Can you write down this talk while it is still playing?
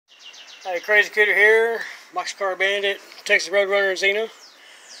Hey, Crazy Cooter here, Boxcar Bandit, Texas Roadrunner Xena.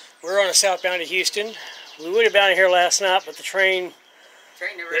 We're on the southbound to Houston. We would have been here last night, but the train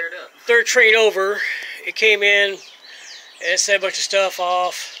never aired up. Third train over, it came in, it set a bunch of stuff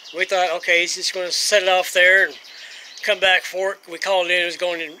off. We thought, okay, he's just going to set it off there and come back for it. We called in, it was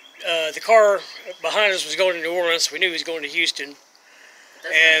going to, the car behind us was going to New Orleans, so we knew he was going to Houston.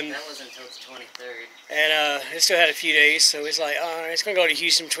 That wasn't until the 23rd. And it still had a few days, so it's like, all right, it's going to go to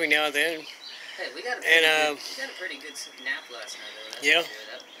Houston between now and then. Hey, we got a pretty good nap last night, though. That's yeah.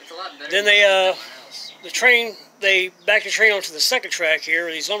 It's a lot better then they backed the train onto the second track here,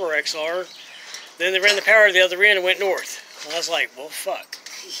 where these lumber wrecks are. Then they ran the power to the other end and went north. And I was like, well, fuck.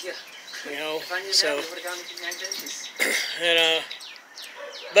 Yeah. You know, if I knew so. That, we would have gone to the Magnificent. And,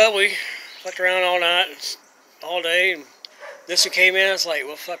 but we fucked around all night, all day, and this one came in, I was like,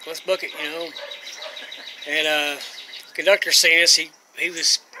 well, fuck, let's book it, you know. And conductor seen us, he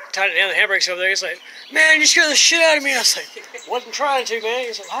was tightening down the handbrakes over there. He's like, man, you scared the shit out of me. I was like, wasn't trying to, man.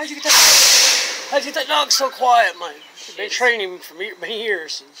 He's like, how'd you get that dog so quiet, man? I've been training him for many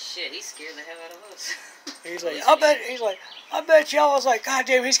years. And shit, he scared the hell out of us. He's like, I bet y'all. I was like, God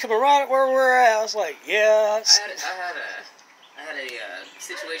damn, he's coming right where we're at. I was like, yeah. I had a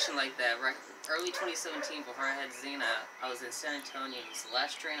situation like that right early 2017 before I had Xena. I was in San Antonio. It was the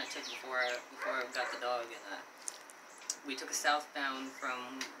last train I took before I got the dog, and we took a southbound from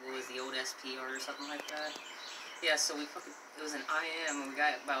what was the old SPR or something like that. Yeah, so it was an IM, and we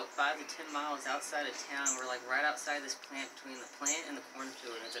got about 5 to 10 miles outside of town. We're like right outside this plant, between the plant and the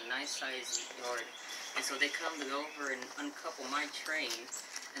cornfield, and it's a nice sized yard. And so they come to go over and uncouple my train,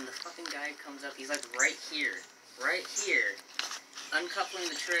 and the fucking guy comes up. He's like right here, uncoupling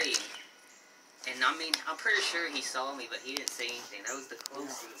the train. And I mean, I'm pretty sure he saw me, but he didn't say anything. That was the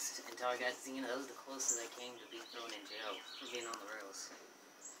closest until I got Xena. That was the closest I came to being thrown in jail for being on the rails.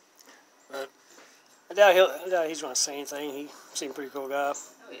 I doubt he's going to say anything. He seemed a pretty cool guy.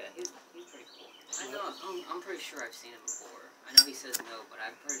 Oh yeah, he's pretty cool. I know. I'm pretty sure I've seen him before. I know he says no, but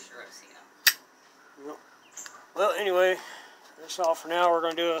I'm pretty sure I've seen him. Yep. Well, anyway, that's all for now. We're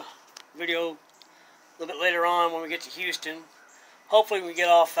going to do a video a little bit later on when we get to Houston. Hopefully we get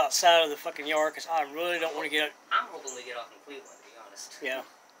off outside of the fucking yard, because I really don't want to get... I'm hoping we get off in Cleveland, to be honest. Yeah.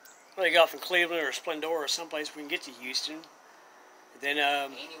 Well, get off in Cleveland or Splendor or someplace we can get to Houston. Then,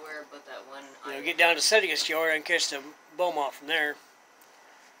 anywhere but that one... You know, get down to Settingest Yard and catch the Beaumont from there.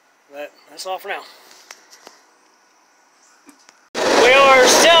 But that's all for now. We are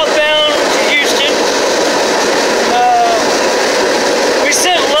southbound to Houston. We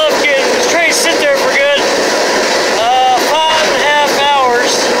sent Lufkin. This train sit there for good 5.5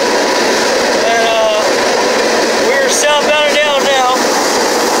 hours. And we're southbound and down now.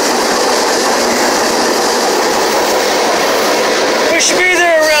 We should be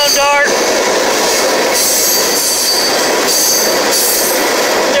there around dark.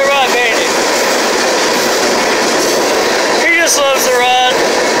 They're right, Bandit.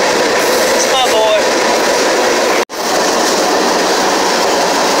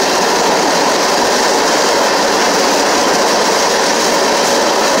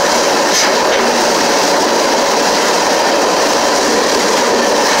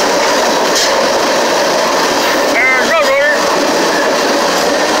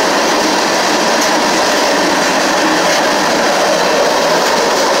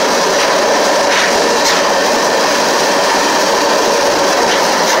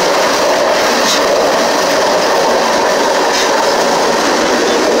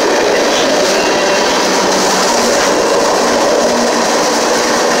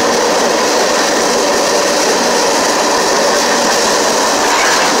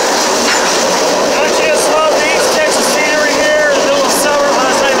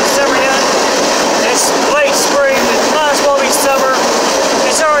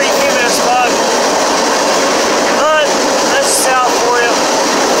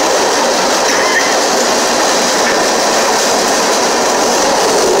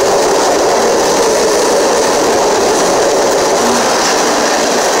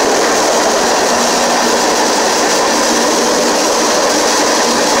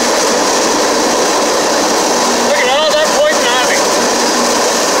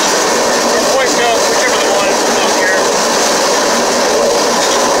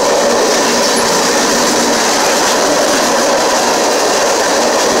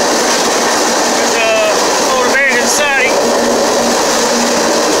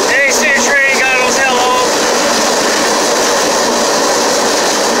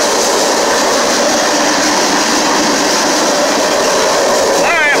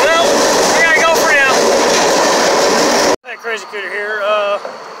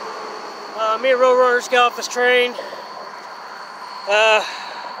 Me and Roadrunners got off this train.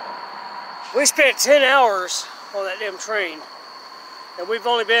 We spent 10 hours on that damn train. And we've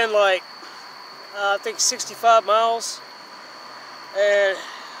only been like, I think 65 miles. And,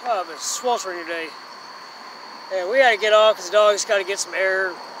 oh, it's sweltering today. And we had to get off because the dog's got to get some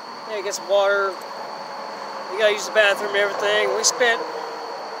air, get some water. We got to use the bathroom and everything. We spent,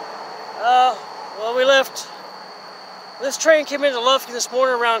 well, we left. This train came into Lufkin this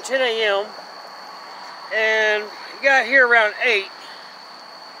morning around 10 a.m. And we got here around 8.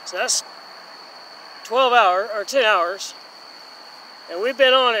 So that's 12 hours, or 10 hours. And we've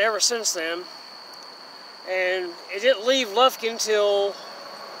been on it ever since then. And it didn't leave Lufkin till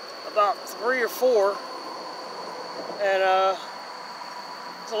about 3 or 4. And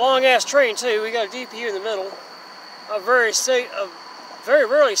it's a long ass train too. We got a DPU in the middle. I very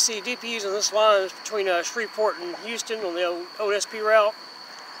rarely see DPUs on this line between Shreveport and Houston on the old SP route.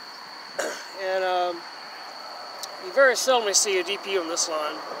 And you very seldomly see a DPU on this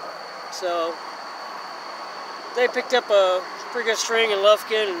line. So they picked up a pretty good string in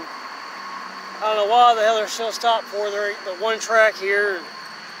Lufkin, and I don't know why the hell they're still stopped for. They're the one track here.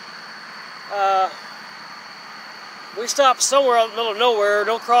 We stopped somewhere out in the middle of nowhere,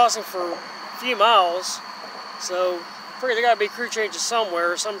 no crossing for a few miles. So I figure they got to be crew changes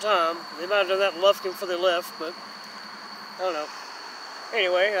somewhere, sometime. They might have done that in Lufkin before they left, but I don't know.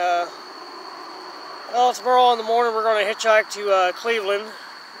 Anyway, well, tomorrow in the morning we're going to hitchhike to Cleveland,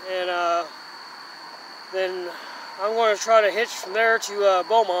 and then I'm going to try to hitch from there to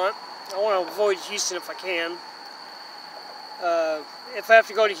Beaumont. I want to avoid Houston if I can. If I have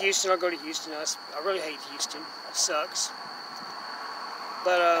to go to Houston, I'll go to Houston. I really hate Houston. It sucks.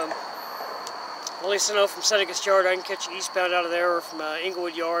 But at least I know from Seneca's Yard I can catch eastbound out of there, or from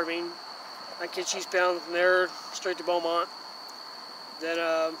Inglewood Yard. I mean, I can catch eastbound from there straight to Beaumont. Then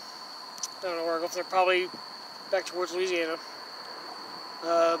I don't know where I go from there. Probably back towards Louisiana.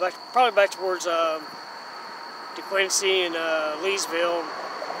 Probably back towards DeQuincy and Leesville.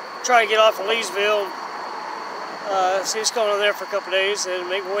 Try to get off of Leesville. See what's going on there for a couple days, and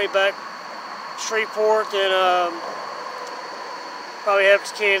make my way back to Shreveport, and probably head up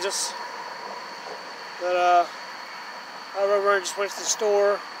to Kansas. But our Roadrunner just went to the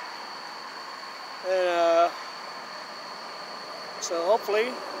store, and so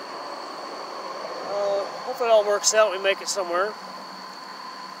hopefully it all works out. We make it somewhere.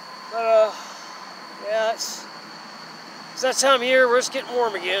 But yeah, it's that time of year where it's getting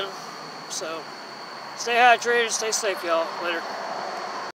warm again. So stay hydrated, stay safe, y'all. Later.